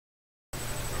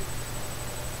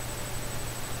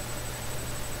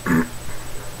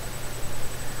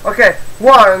Okay,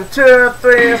 1, 2, 3,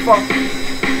 4.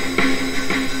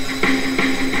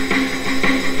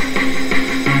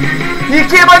 You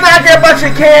keep on knocking, but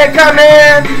you can't come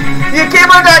in. You keep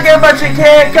on knocking, but you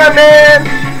can't come in.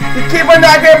 You keep on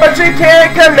knocking, but you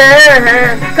can't come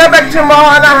in. Come back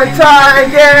tomorrow and try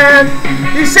again.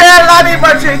 You say I love you,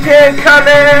 but you can't come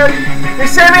in. You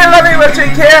say me love you, but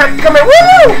you can't come in.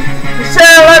 Woo! You say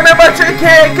I love you, but you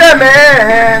can't come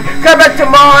in. Come back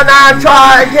tomorrow and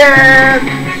try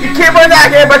again. You keep on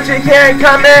knocking, but you can't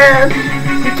come in.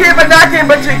 You keep on knocking,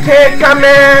 but you can't come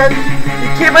in. You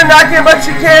keep on knocking, but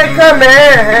you can't come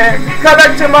in. Come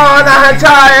back tomorrow and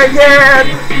try again.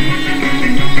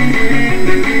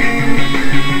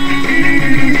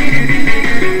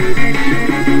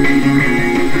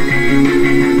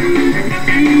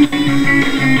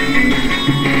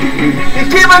 You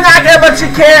keep on knocking, but you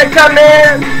can't come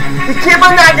in. You keep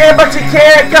on knocking, but you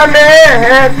can't come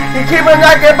in. You keep on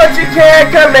knocking, but you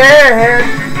can't come in.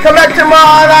 Come back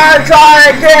tomorrow and try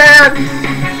again.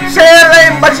 Say I love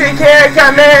you, but you can't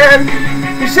come in.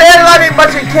 You say I love you,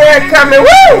 but you can't come in.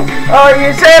 Woo! Oh,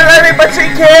 you say I love you, but you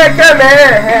can't come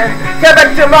in. Come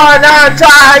back tomorrow and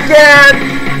try again.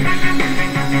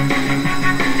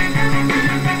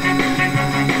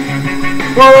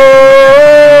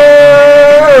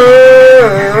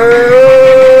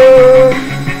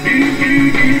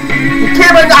 You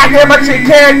keep on knocking, but you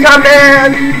can't come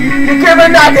in. You keep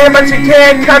on knocking, but you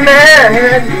can't come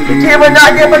in. You keep on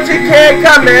knocking, but you can't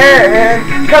come in.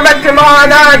 Come back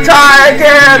tomorrow and try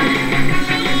again.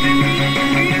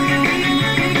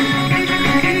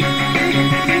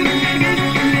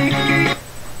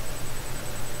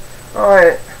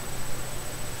 Alright.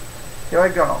 Here I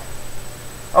go.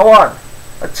 A 1,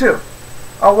 a 2,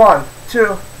 a 1,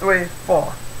 2, 3,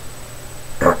 4.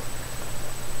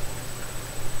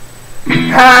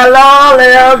 Hello,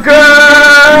 little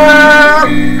girl.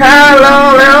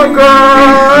 Hello, little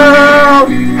girl.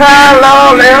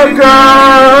 Hello, little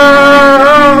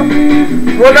girl.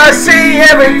 When I see you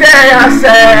every day, I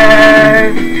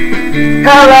say,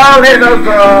 hello, little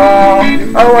girl.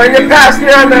 Oh, when you pass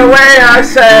me on the way, I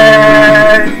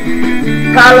say,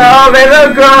 hello,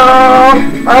 little girl.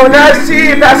 Oh, when I see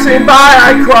you passing by,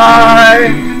 I cry.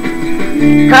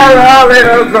 Hello,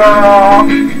 little girl.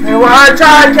 And when I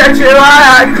try to catch your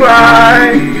eye, I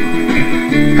cry.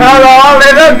 Hello,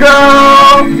 little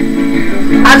girl.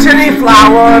 I see any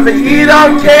flower, but you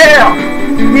don't care.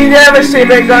 You never seem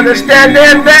to understand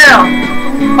them there.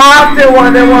 I often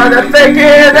wonder what I'm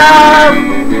thinking of.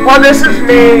 Well, this is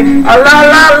me, a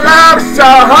love. So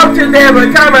I hope today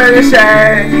will come and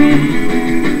say,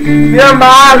 you're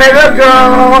my little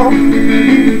girl.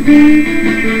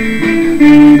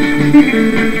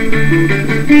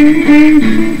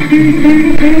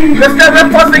 This never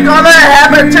possibly gonna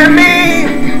happen to me.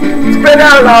 It's been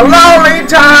a lonely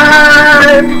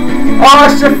time. Oh,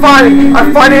 it's so funny,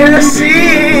 funny to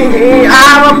see.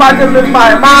 I'm about to lose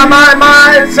my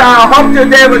mind. So I hope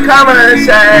today will come and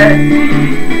say,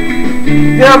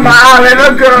 you're my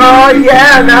little girl.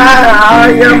 Yeah, now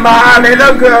you're my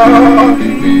little girl.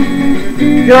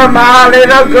 You're my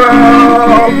little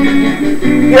girl.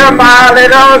 You're my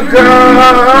little girl.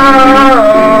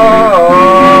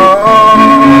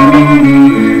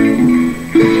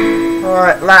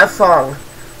 Alright, last song.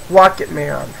 Rocket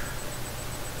Man.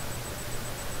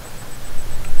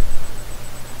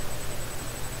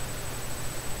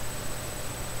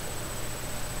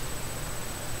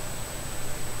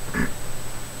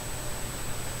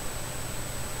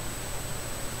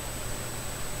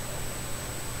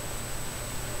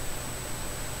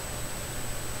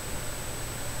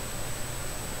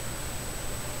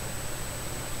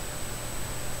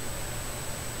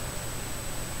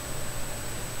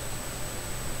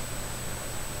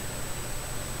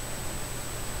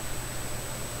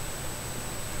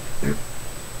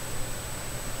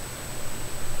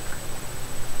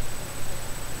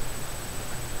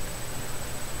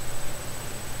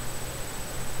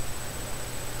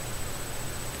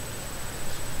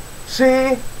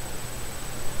 She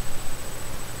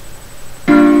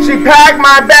packed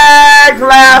my bag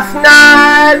last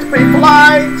night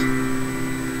pre-flight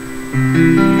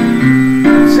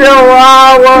till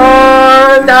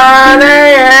hour 9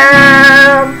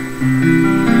 a.m.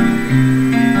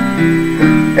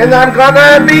 And I'm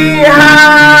gonna be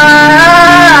high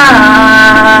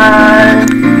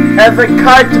as a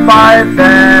kite by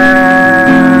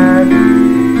then.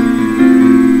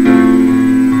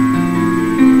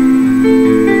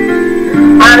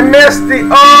 I miss the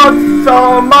earth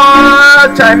so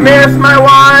much, I miss my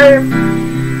wife.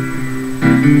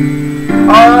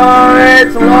 Oh,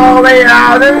 it's lonely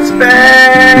out in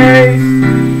space.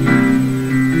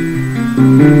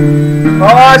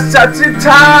 such a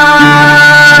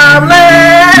timeless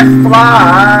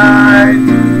flight.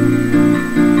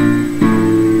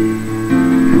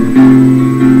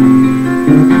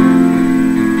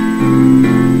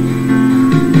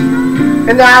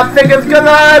 And I think it's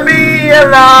gonna be a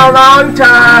long, long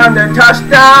time. The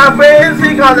touchdown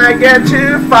basically gonna get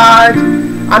to fight.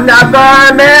 I'm not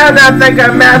the man I think I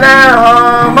met at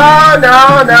home. Oh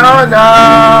no, no,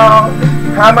 no.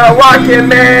 I'm a walking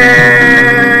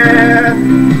man.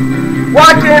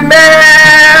 Walking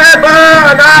man,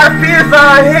 but I feel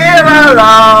so here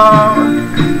alone.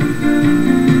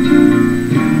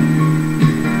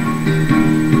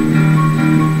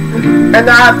 And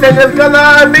I think it's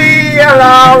gonna be a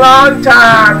long, long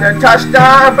time. The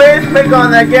touchdown basically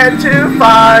gonna get to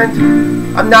find.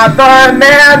 I'm not the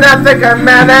man I think I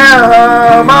met at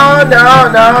home. Oh no,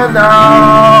 no, no.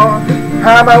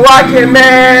 I'm a walking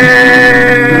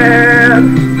man.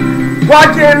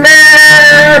 Walking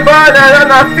man, but I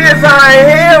don't feel so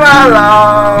here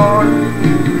alone.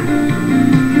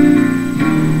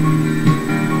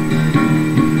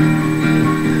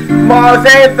 Mars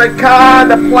ain't the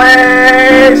kind of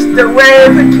place to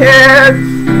raise the kids.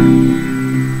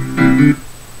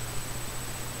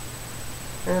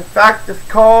 In fact, it's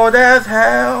cold as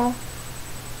hell.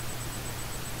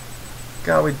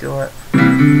 God, we do it.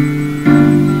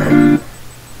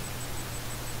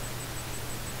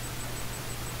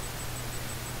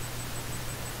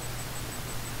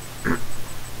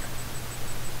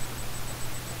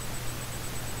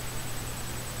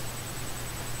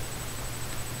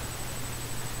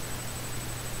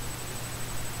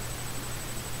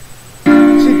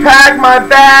 Packed my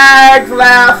bags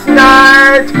last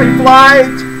night,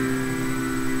 pre-flight,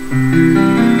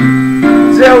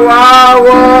 till I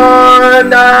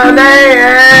 9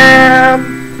 a.m.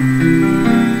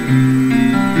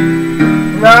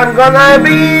 And I'm gonna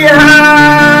be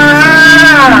high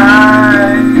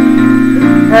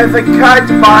as a kite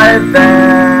by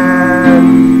then.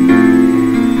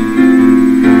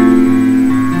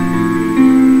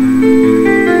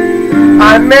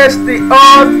 I miss the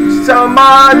earth so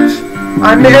much.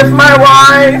 I miss my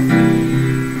wife.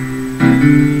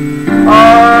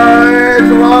 Oh,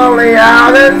 it's lonely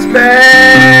out in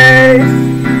space.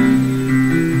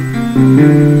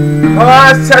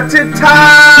 Oh, such a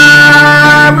timeless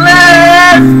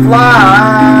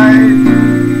flight.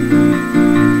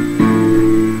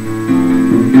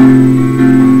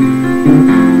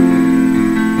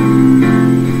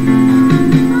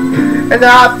 And I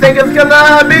think it's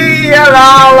gonna be a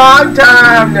long, long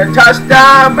time. The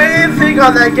touchdown basically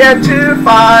gonna get to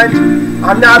fight.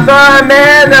 I'm not the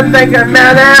man I think I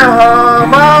met at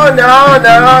home. Oh no,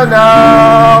 no,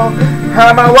 no.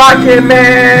 I'm a walking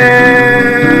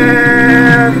man.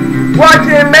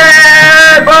 Walking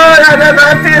man, but I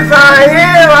never feel so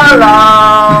here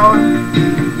alone.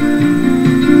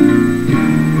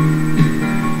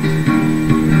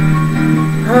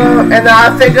 And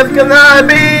I think it's gonna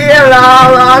be a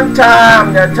long, long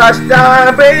time. The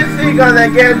touchdown basically gonna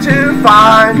get to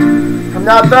find. I'm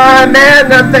not the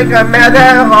man I think I met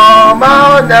at home.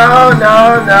 Oh no,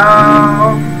 no,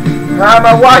 no. I'm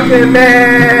a walking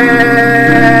man.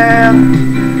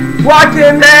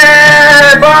 Walking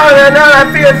man, but I know I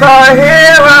feel so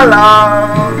here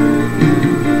alone.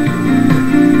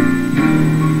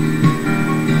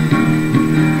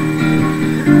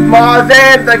 Mars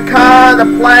ain't the kind of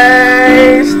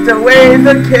place to raise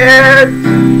the kids.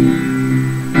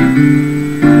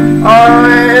 Oh,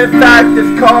 in fact,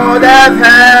 it's cold as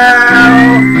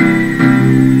hell.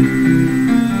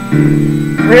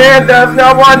 And there's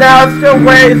no one else to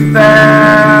raise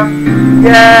them.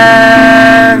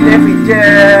 Yeah, and if he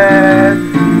did,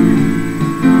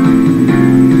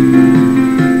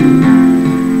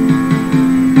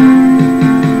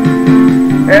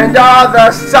 and all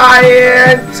the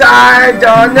science I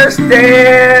don't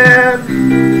understand.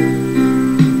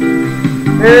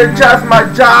 It's just my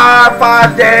job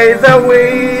 5 days a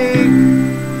week.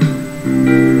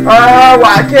 A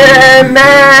walking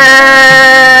man.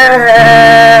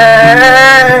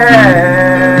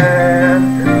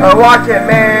 A walking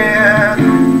man.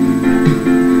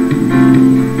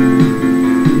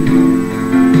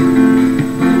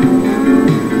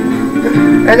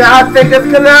 And I think it's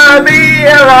gonna be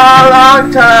a long,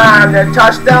 long time. The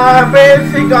touchdown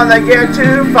basically gonna get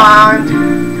to find.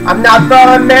 I'm not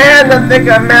the man I think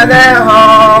I met at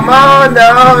home. Oh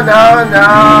no, no, no.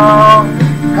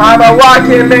 I'm a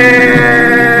walking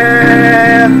man.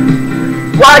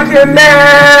 Walking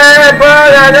man,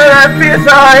 but I don't feel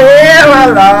so here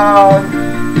alone.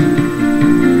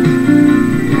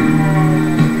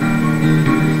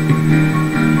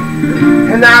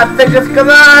 And I think think it's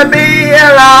gonna be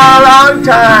a long, long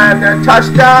time. The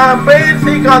touchdown breeze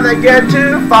he gonna get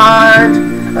to find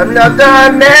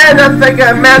another man. I think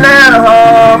a man at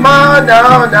home. Oh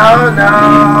no, no,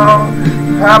 no.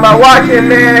 I'm a walking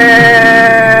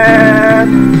man,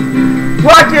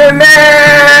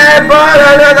 but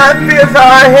I know that feels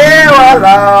are here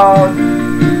alone.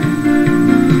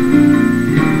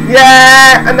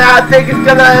 Yeah, and I think it's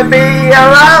gonna be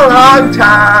a long, long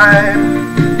time.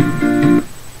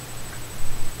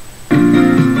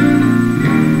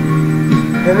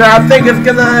 And I think it's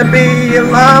gonna be a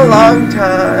long, long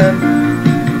time.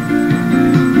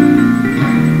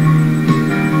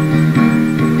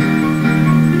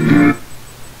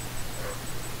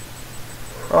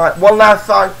 Alright, one last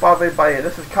song for everybody.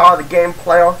 This is called The Game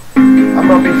Player. I'm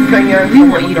gonna be singing. We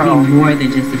want you to be more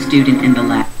than just a student in the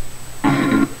lab or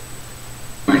the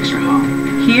lecture hall.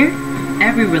 Here,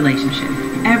 every relationship,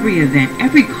 every event,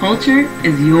 every culture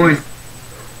is yours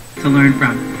to learn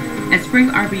from. At Spring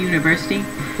Arbor University,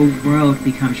 the world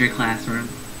becomes your classroom.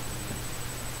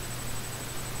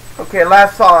 Okay,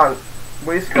 last song.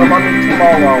 We still on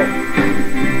tomorrow.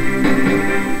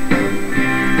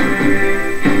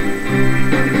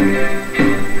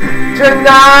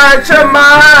 Tonight you're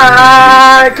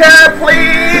mine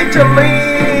completely.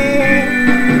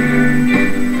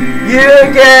 You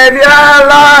gave your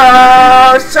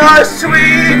love so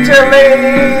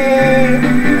sweetly.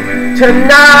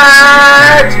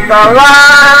 Tonight the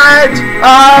light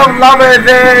of love is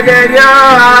in your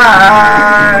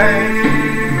eyes.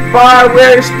 But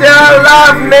will you still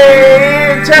love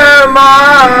me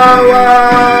tomorrow?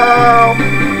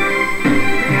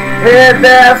 If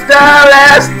there's the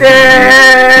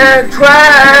lasting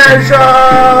treasure,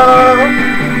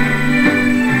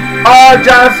 or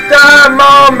just a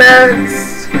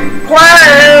moment's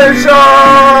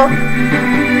pleasure,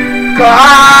 'cause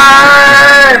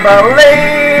I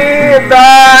believe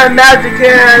the magic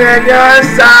in your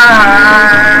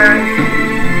sight.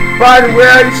 But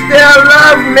will you still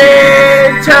love me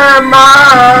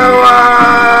tomorrow?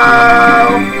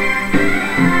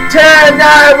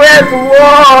 Tonight with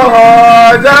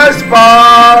words unspoken,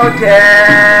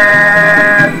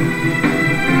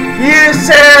 you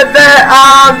said that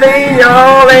I'm the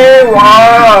only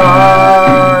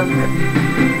one.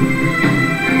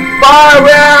 But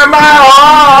will my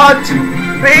heart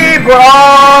be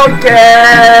broken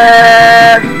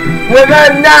when the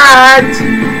night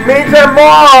meets the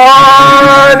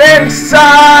morning sun?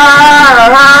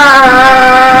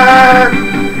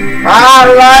 I'd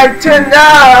like to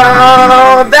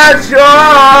know that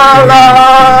your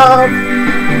love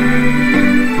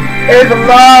is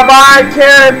love I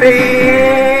can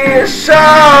be sure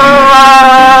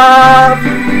of.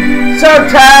 So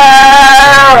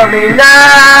tell me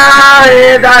now,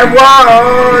 and I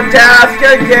won't ask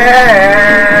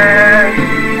again,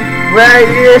 will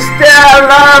you still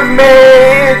love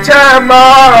me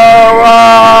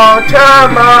tomorrow,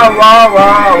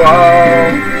 tomorrow?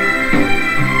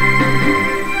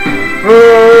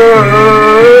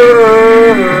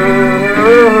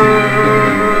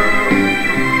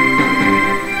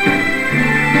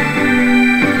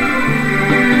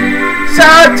 So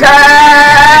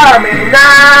tell me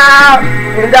now,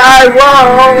 and I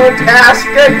won't ask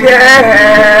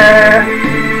again,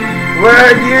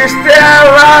 will you still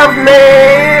love me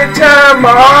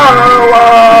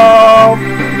tomorrow?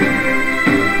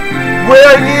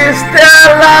 Will you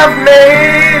still love me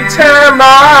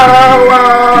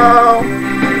tomorrow?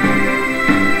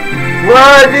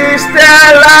 Would you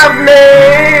still love me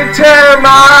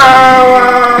tomorrow?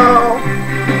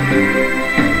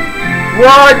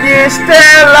 Would you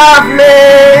still love me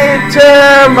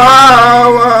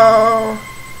tomorrow?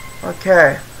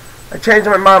 Okay, I changed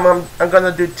my mind. I'm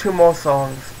gonna do 2 more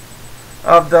songs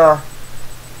of the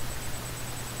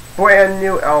brand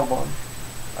new album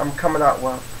I'm coming out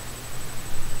with.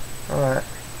 Alright,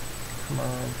 come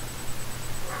on.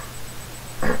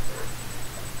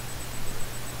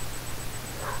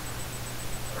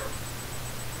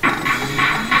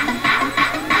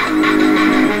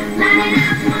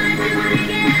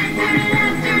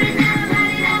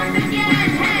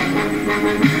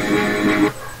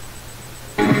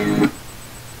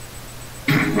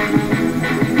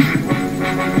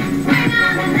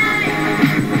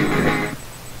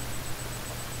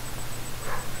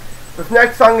 This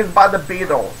next song is by the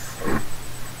Beatles.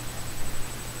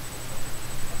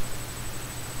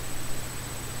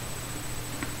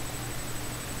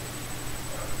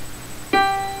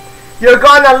 You're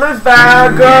gonna lose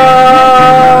that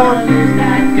girl.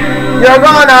 You're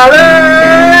gonna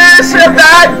lose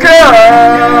that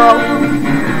girl.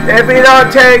 If we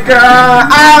don't take her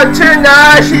out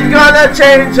tonight, she's gonna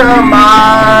change her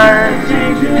mind.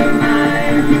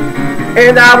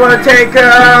 And I will take her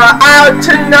out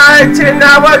tonight, and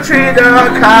I will treat her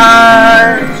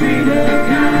kind.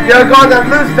 You're gonna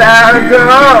lose that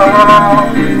girl.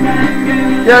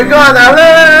 You're gonna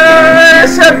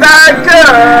lose that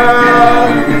girl.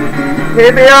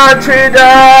 If you don't treat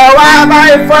her well,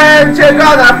 my friends, you're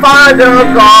gonna find her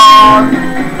gone.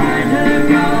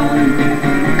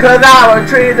 'Cause I will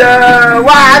treat her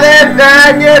well, and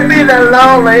then you'll be the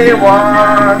lonely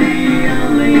one.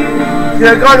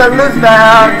 You're gonna lose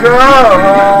that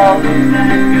girl.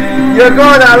 You're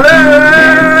gonna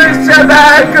lose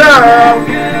that girl.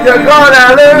 You're gonna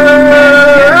lose,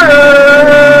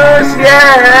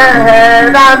 yeah.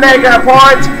 And I make a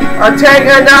point of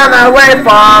taking none away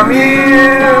from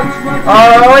you.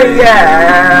 Oh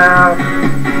yeah.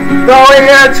 Going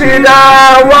into the,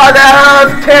 what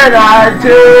else can I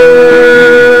do?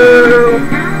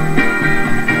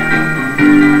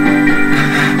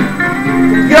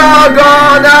 You're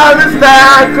gonna lose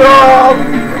that girl.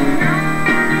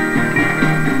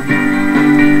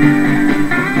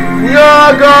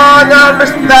 You're gonna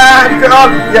lose that girl.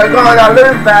 You're gonna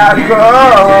lose that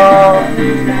girl.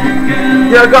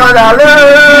 You're gonna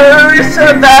lose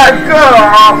that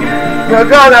girl. You're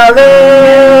gonna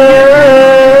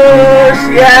lose,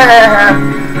 yeah.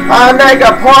 I'll make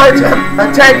a point of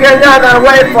taking none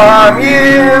away from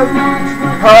you.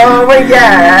 Oh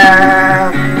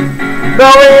yeah.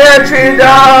 Going into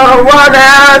the, what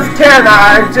else can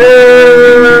I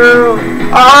do?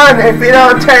 And if you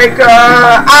don't take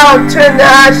her out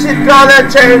tonight, she's gonna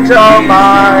change her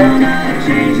mind.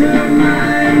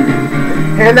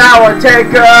 And I will take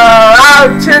her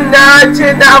out tonight,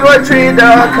 and I will treat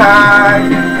her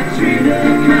kind.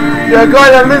 You're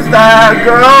gonna lose that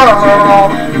girl.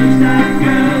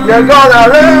 You're gonna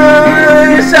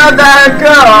lose that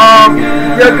girl.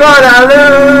 You're gonna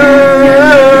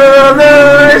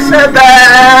lose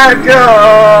that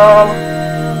girl.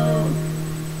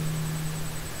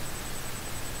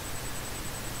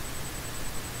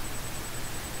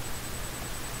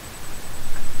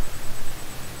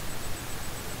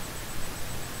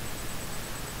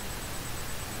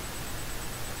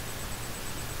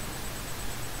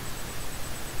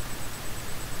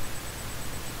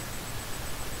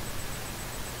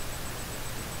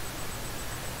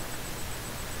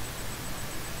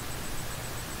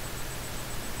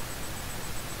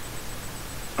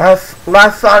 That's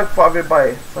last song for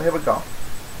everybody. So here we go.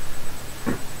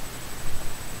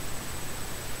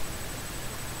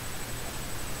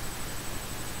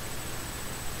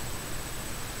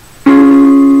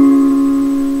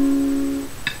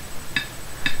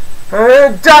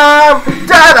 Dum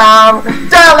da dum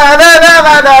da la da da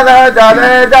da da da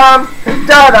da dum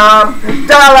da dum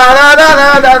da la da da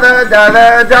da da da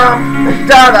da dum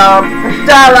da dum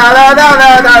da la da da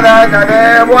da da da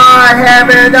da. Why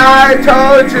haven't I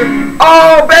told you?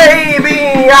 Oh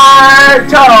baby, I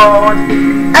told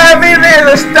every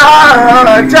little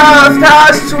star just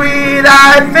how sweet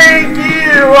I think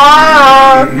you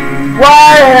are.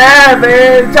 Why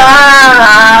haven't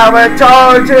I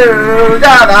told you?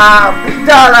 Da da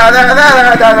da da da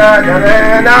da da da da.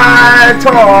 And I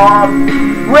told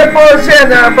ripples in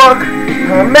the book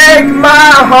make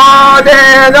my heart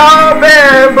an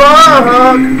open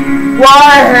book.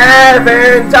 Why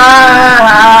haven't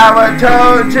I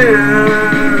told you?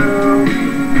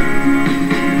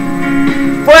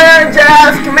 Friends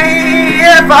ask me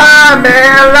if I'm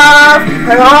in love,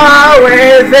 I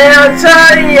always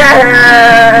answer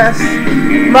yes.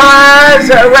 Might as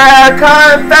well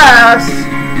confess,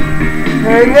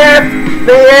 and if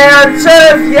the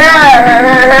answer's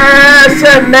yes,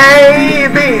 and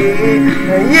maybe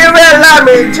you will love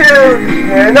me too,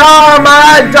 and oh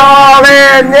my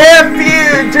darling, if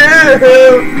you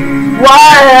do,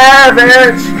 why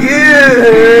haven't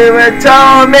you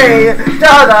told me?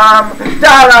 Da-dum,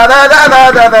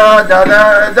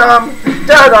 da-da-da-da-da-da-da-da-dum,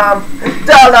 da-dum,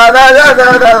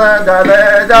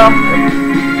 da-da-da-da-da-da-da-da-dum.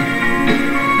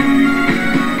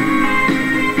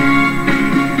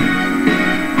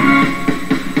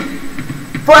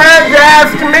 Friends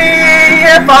ask me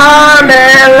if I'm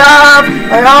in love,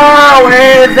 I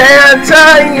always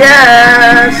answer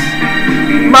yes.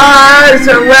 Might as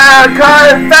well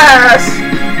confess,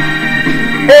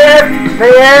 if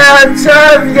the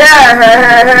answer's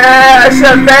yes,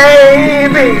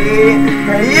 baby,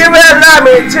 you will love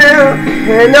me too,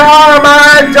 and oh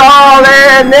my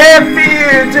darling, if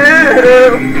you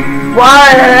do,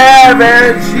 why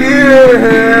haven't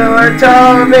you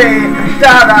told me?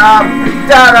 Da-dum,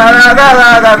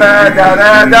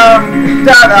 da-da-da-da-da-da-da-da-dum,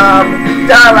 da-dum,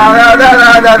 da da da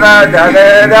da da da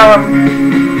da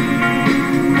da.